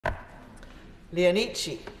Lia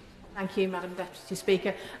Nici. Thank you, Madam Deputy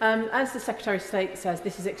Speaker. As the Secretary of State says,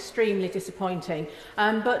 this is extremely disappointing.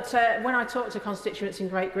 But when I talk to constituents in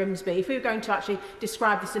Great Grimsby, if we were going to actually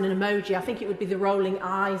describe this in an emoji, I think it would be the rolling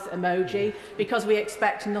eyes emoji, because we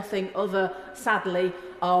expect nothing other, sadly,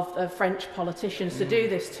 of French politicians to do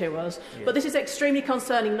this to us. Yeah. But this is extremely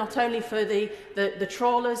concerning, not only for the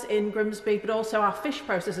trawlers in Grimsby, but also our fish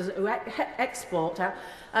processors who export out.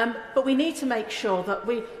 But we need to make sure that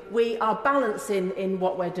we are balancing in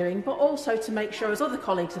what we're doing, but also to make sure, as other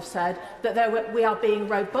colleagues have said, that we are being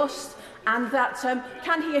robust, and that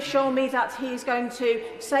can he assure me that he is going to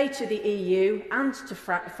say to the EU and to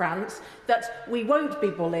France that we won't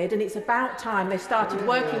be bullied, and it's about time they started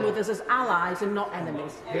working with us as allies and not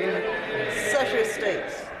enemies. Secretary of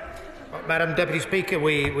State. Madam Deputy Speaker,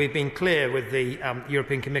 we've been clear with the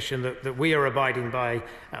European Commission that we are abiding by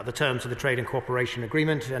the terms of the Trade and Cooperation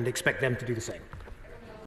Agreement and expect them to do the same.